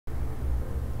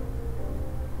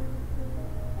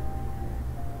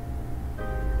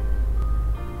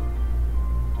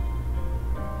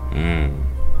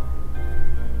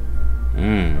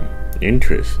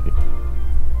Interesting.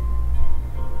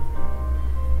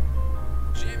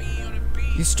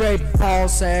 You straight ball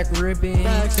sack ripping.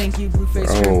 Thank you,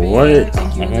 Blueface Bro, ripping. what?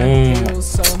 Thank you, that pills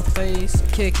someplace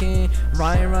kicking.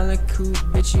 Riding around the coupe,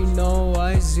 bitch, you know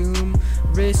I zoom.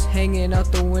 Wrist hanging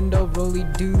out the window, rolly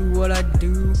do what I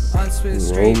do. I spit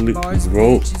straight bars,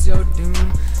 bitch, is your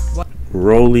doom.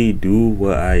 Rolly do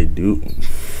what I do.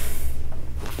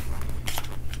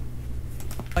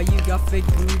 You got fake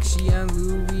Gucci and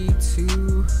Louis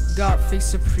too. Got fake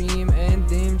Supreme and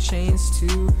them chains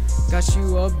too. Got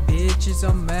you a bitch, it's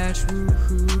a match,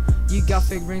 woohoo. You got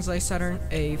fake rings like Saturn,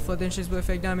 ayy. Fuck them shits with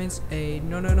fake diamonds, ayy.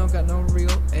 No, got no real,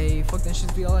 ayy. Fuck them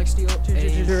shits be all like steel,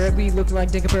 ayy. We look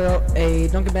like Dick Apparel, ayy.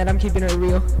 Don't get mad, I'm keeping it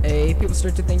real, ayy. People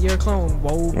start to think you're a clone,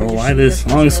 whoa. Bro, why this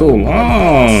song so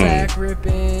long? Sack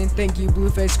ripping, thank you,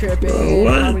 Blueface crippin'.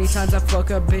 How many times I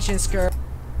fuck a bitch in skirt?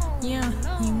 Yeah,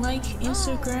 you like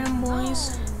Instagram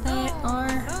boys that are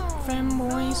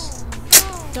femboys.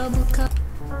 Double cup.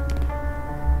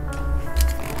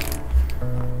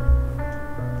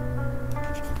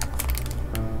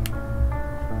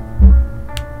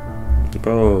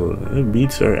 Bro, the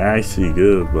beats are actually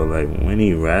good, but like when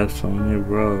he raps on it,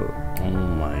 bro, oh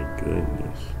my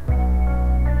goodness.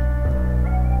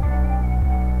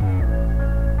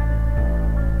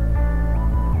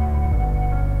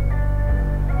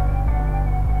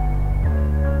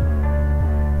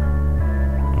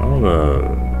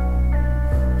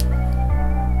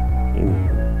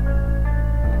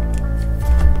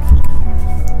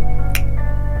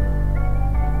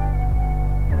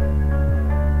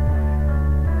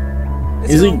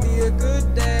 It's gonna be a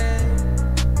good day,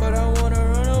 but I wanna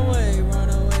run away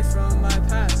from my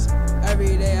past.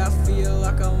 Every day I feel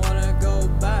like I wanna go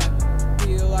back,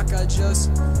 feel like I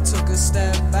just took a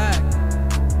step back.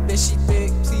 Bitch, she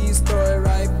thick, please throw it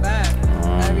right back.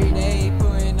 Every day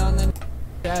putting on the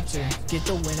chapter, get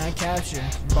the win I capture.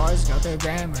 Bars got their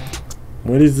grammar.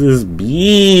 What is this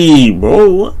beat,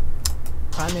 bro?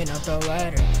 Climbing up the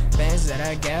ladder, bands that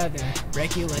I gather,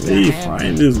 wreck you like Where you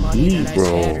find this beat,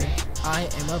 bro? I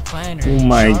am a planner. Oh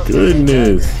my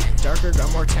goodness. Darker,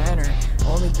 got more tanner.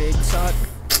 Only big talk.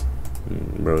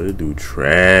 Bro, this dude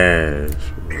trash.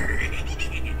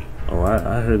 Oh,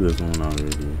 I heard this one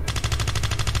already.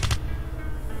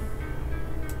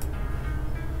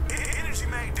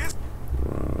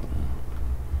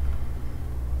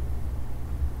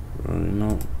 Bro, you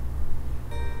know.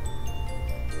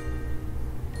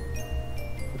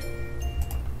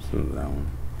 So that one.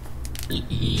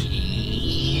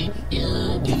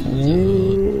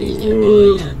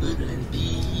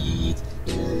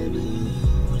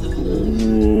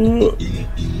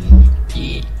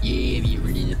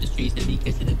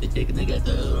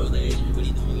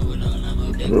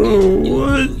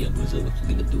 What?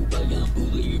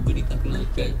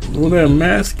 Oh, that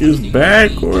mask is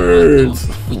backwards.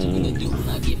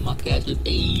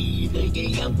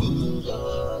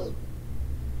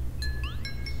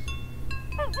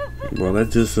 Bro,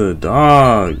 that's just a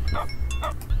dog.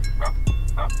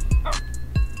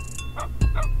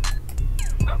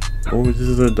 Oh, this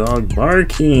is a dog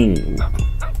barking.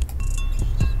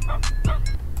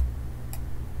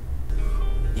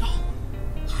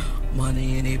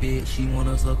 Money in it, bitch, she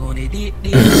wanna suck on it, dick.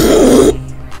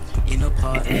 In a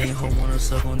pot, and hoe wanna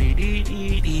suck on it, dick.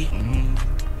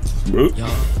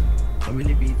 Y'all, I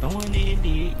really be throwing it,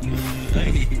 dick.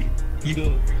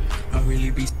 You I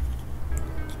really be.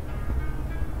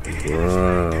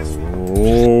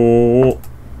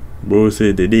 Bro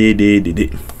said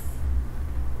did.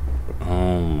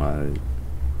 Oh my.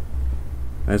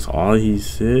 That's all he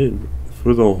said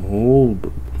for the whole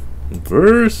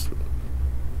verse.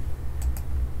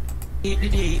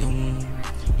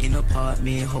 In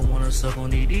apartment, hoe wanna suck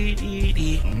on it,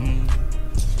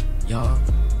 y'all,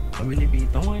 I really be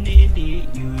throwing it,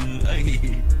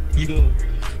 you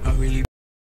I really.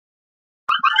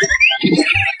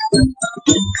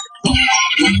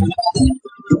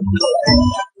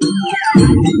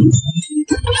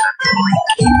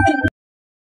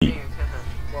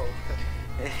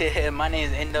 My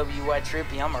name is NWY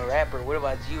Trippy. I'm a rapper. What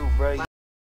about you, bro?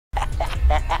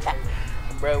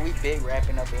 Bro, we big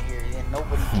rapping up in here, and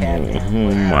nobody capping.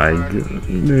 Oh my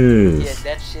goodness. Yeah,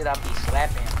 that shit I be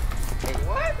slapping. Hey,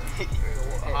 What?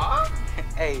 Huh?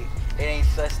 Hey, it ain't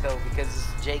sus though because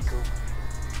it's Jacob.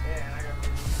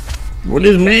 Well,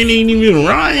 this man ain't even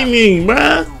rhyming,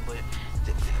 bruh.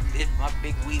 My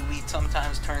big wee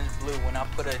sometimes turns blue when I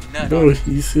put a nut Bro, on it.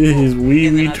 he said his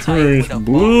wee turns What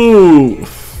blue. you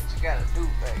gotta do,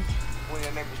 baby, when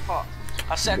your neighbors pop.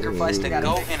 I sacrificed a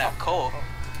goat in a coal.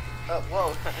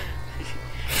 Whoa.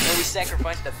 then we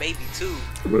sacrificed the baby too.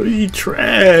 Bro, you The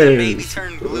trash. baby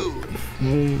turned blue.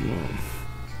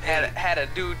 Had a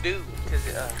doo cause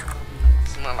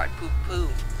smelled like poo poo.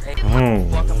 Oh.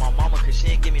 Fucking my mama cause she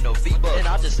ain't give me no feedback. And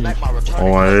I just smacked my retarded.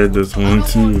 Oh, I heard this one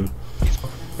too.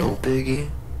 No biggie.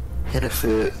 Hit a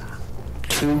fit.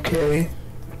 2K.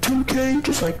 2K,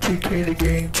 just like 2K the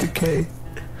game, 2K.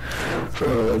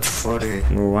 Bro, that's funny.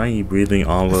 Bro, why you breathing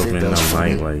all up in the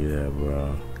funny. mic like that,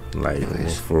 bro? Like,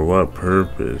 for what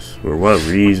purpose? For what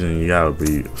reason you gotta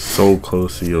be so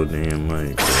close to your damn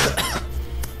mic, bro?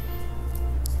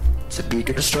 Is the beat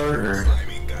gonna start or?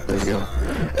 There we go.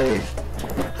 Hey.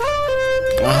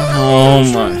 Oh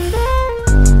my.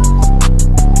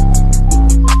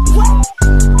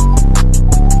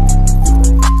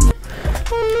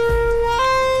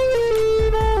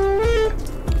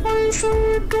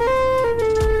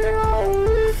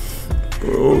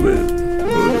 Bro, man.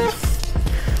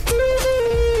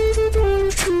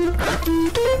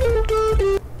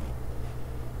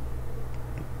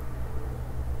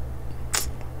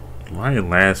 Why it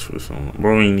last for so long?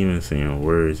 Bro ain't even saying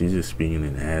words. He's just speaking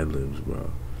in ad-libs,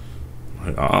 bro.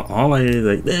 Like, all I hear is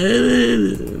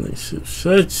like,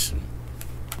 shut.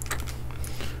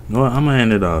 You know what? I'm gonna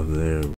end it off there, bro.